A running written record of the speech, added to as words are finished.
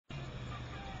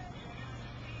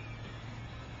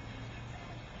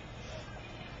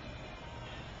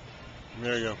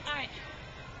There you go. All right.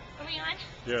 Are we on?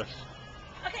 Yes.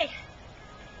 Okay.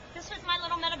 This was my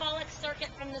little metabolic circuit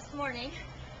from this morning.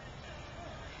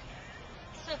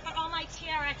 So for all my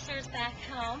TRXers back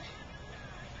home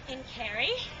in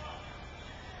Cary,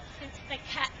 since the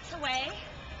cat's away,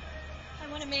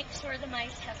 I want to make sure the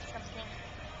mice have something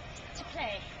to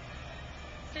play.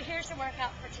 So here's the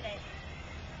workout for today.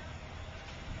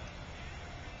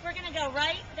 We're going to go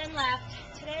right, then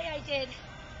left. Today I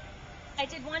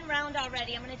did one round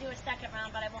already. I'm going to do a second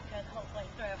round, but I won't go the whole way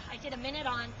through. I did a minute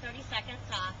on, 30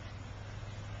 seconds off.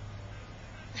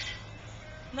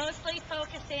 Mostly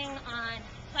focusing on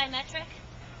plyometric,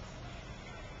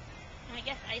 and I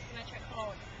guess isometric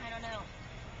hold. I don't know.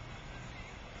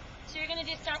 So you're going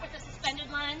to start with the suspended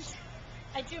lunge.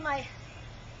 I do my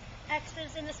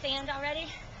X's in the sand already.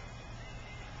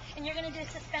 And you're going to do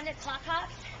suspended clock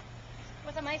hops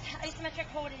with a nice isometric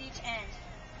hold at each end.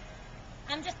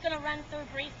 I'm just going to run through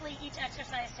briefly each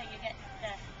exercise so you get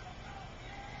the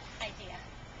idea.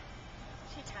 I'm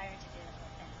too tired to do the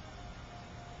whole thing.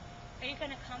 Are you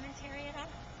going to commentary it all?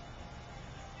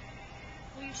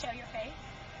 Will you show your face?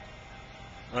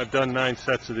 I've done 9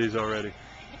 sets of these already.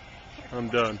 I'm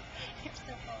done. You're so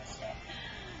full of shit.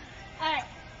 Alright.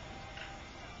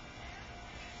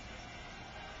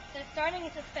 So starting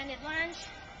a suspended lunge.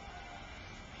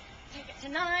 Take it to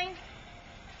 9,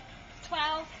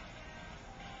 12,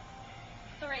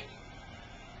 3.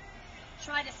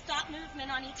 Try to stop movement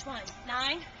on each one.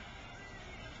 9,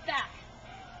 back,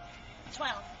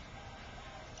 12,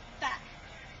 back,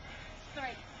 3.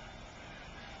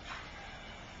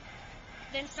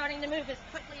 Then starting to move as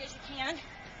quickly as you can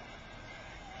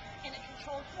in a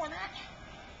controlled format.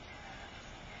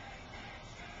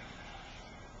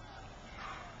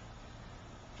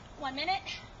 One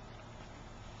minute.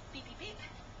 Beep, beep, beep.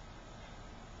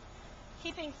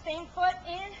 Keeping same foot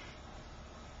in.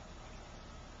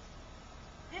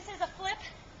 This is a flip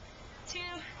to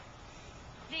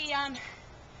the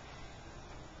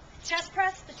chest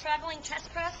press, the traveling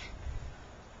chest press.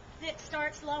 That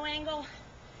starts low angle,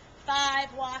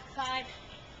 5, walk, 5.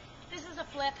 This is a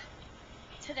flip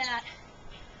to that.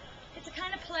 It's a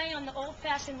kind of play on the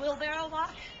old-fashioned wheelbarrow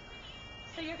walk.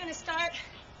 So you're going to start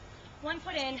 1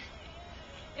 foot in.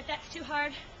 If that's too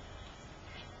hard,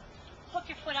 hook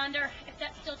your foot under. If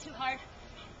that's still too hard,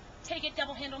 take it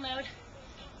double handle mode,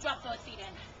 drop both feet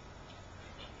in.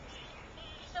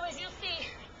 So as you'll see,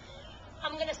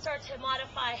 I'm going to start to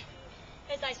modify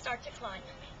as I start to climb.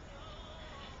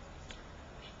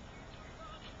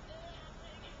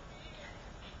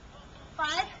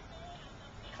 Five,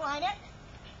 climb it.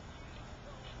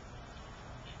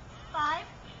 5,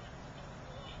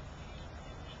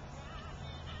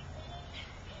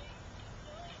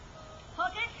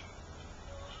 hook it,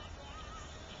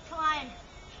 climb.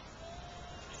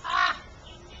 Ah!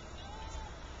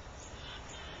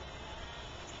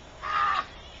 Ah!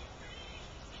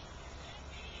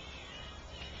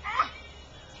 Ah!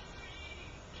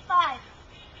 5.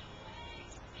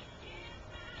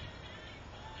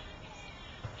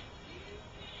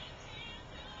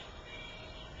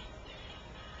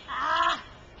 Ah!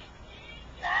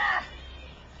 Ah!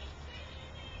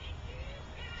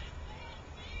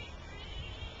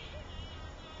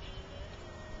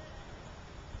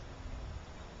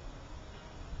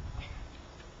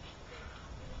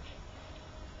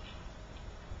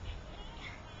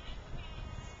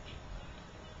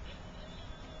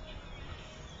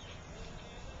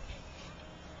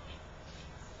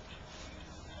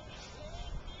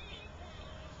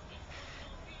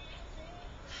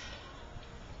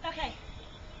 Okay,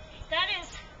 that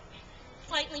is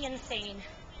slightly insane.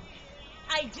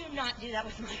 I do not do that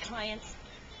with my clients.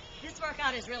 This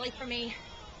workout is really for me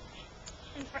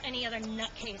and for any other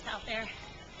nutcase out there.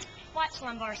 Watch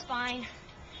lumbar spine.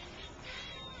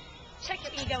 Check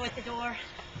your ego at the door.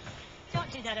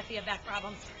 Don't do that if you have back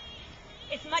problems.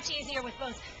 It's much easier with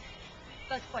both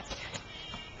foot.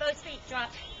 Both feet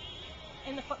drop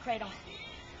in the foot cradle.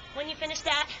 When you finish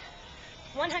that,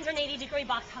 180-degree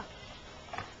box hop.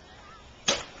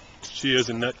 She is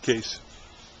a nutcase.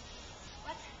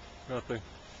 What? Nothing.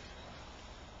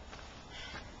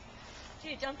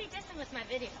 Dude, don't be dissing with my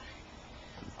video,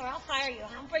 or I'll fire you.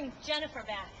 I'll bring Jennifer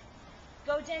back.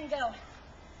 Go, Jen, go.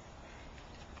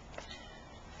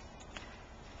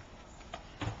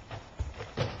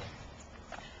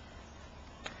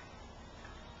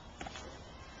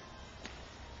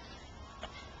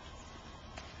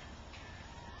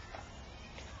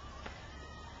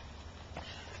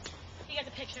 You get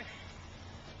the picture.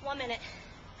 1 minute.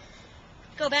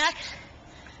 Go back.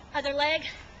 Other leg.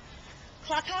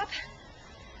 Clock hop.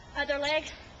 Other leg.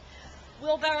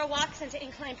 Wheelbarrow walks into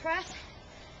incline press.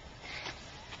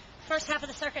 First half of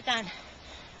the circuit done.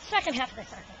 Second half of the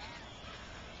circuit.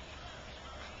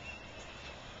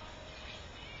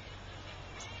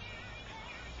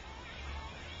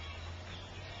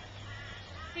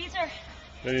 These are...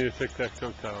 They need a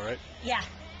tic-tac-toe towel, right? Yeah.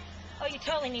 Oh, you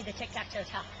totally need the tic-tac-toe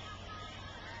towel.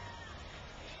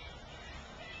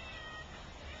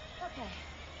 Okay.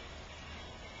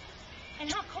 And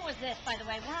how cool is this, by the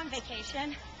way? We're on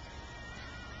vacation.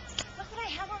 Look what I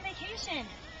have on vacation.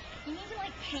 You need to,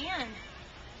 like, pan.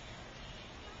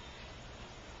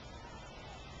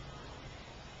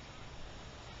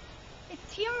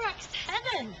 It's TRX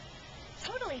heaven.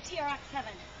 Totally TRX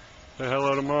heaven. Say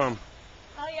hello to Mom.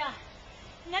 Oh, yeah.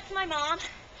 And that's my mom.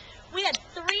 We had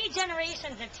 3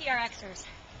 generations of TRXers.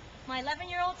 My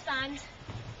 11-year-old son,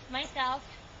 myself,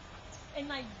 and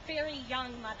my very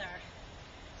young mother,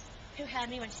 who had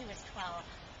me when she was 12.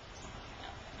 No,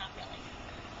 not really.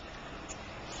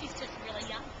 She's just really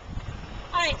young.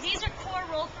 All right, these are core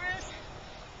roll-throughs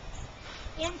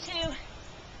into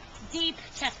deep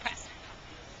chest press.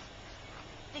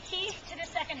 The key to the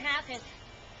second half is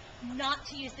not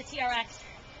to use the TRX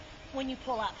when you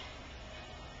pull up.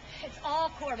 It's all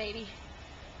core, baby.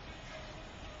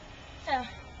 So,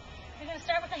 you're going to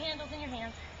start with the handles in your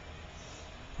hands.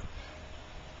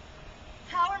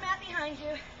 Power mat behind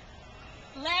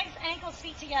you. Legs, ankles,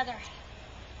 feet together.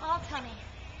 All tummy.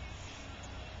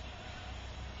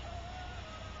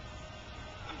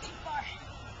 And too far.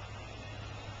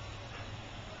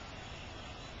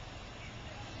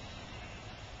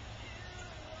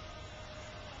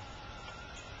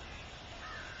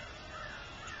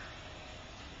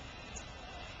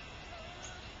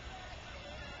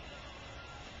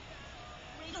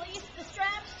 Release the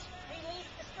straps. Release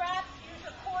the straps. Use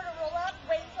your core to roll up.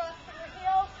 Weight thrust from your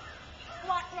heels.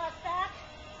 Squat thrust back.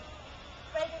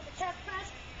 Right into chest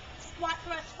press. Squat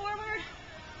thrust forward.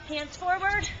 Hands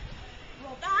forward.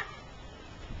 Roll back.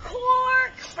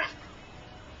 Core crack.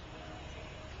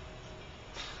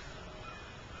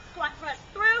 Squat thrust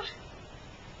through.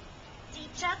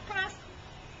 Deep chest press.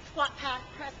 Squat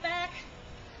press back.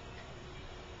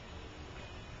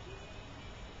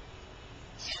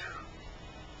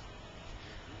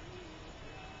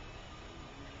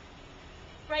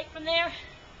 Right from there,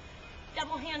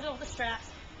 double handle the straps.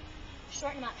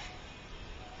 Shorten them up.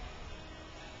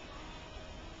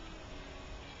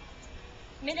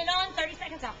 Minute on, 30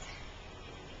 seconds off.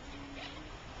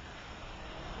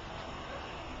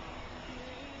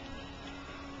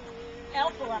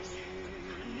 L pull-ups.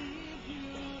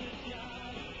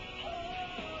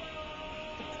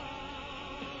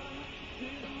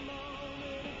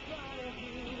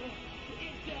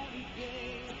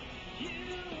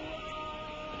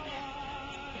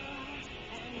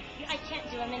 I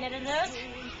can't do a minute of those.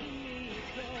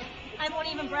 I won't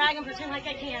even brag and pretend like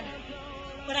I can.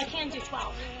 But I can do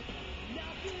 12.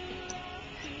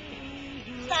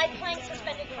 Side plank,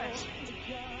 suspended crunch.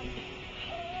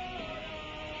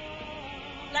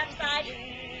 Left side.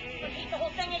 Repeat the whole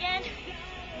thing again.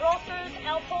 Roll throughs,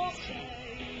 L pulls,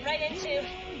 right into.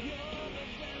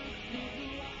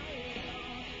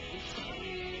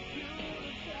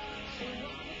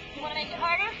 You want to make it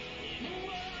harder?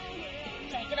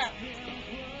 Take it up.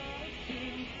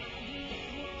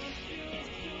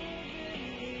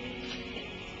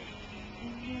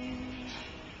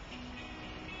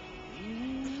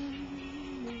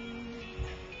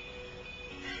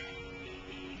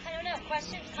 I don't know,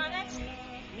 questions, comments?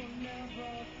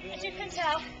 As you can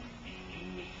tell,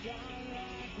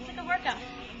 it's like a workout.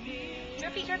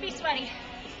 Drippy, drippy, sweaty.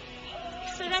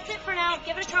 So that's it for now.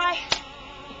 Give it a try.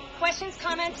 Questions,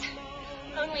 comments,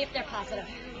 only if they're positive.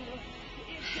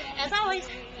 As always,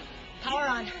 power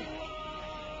on.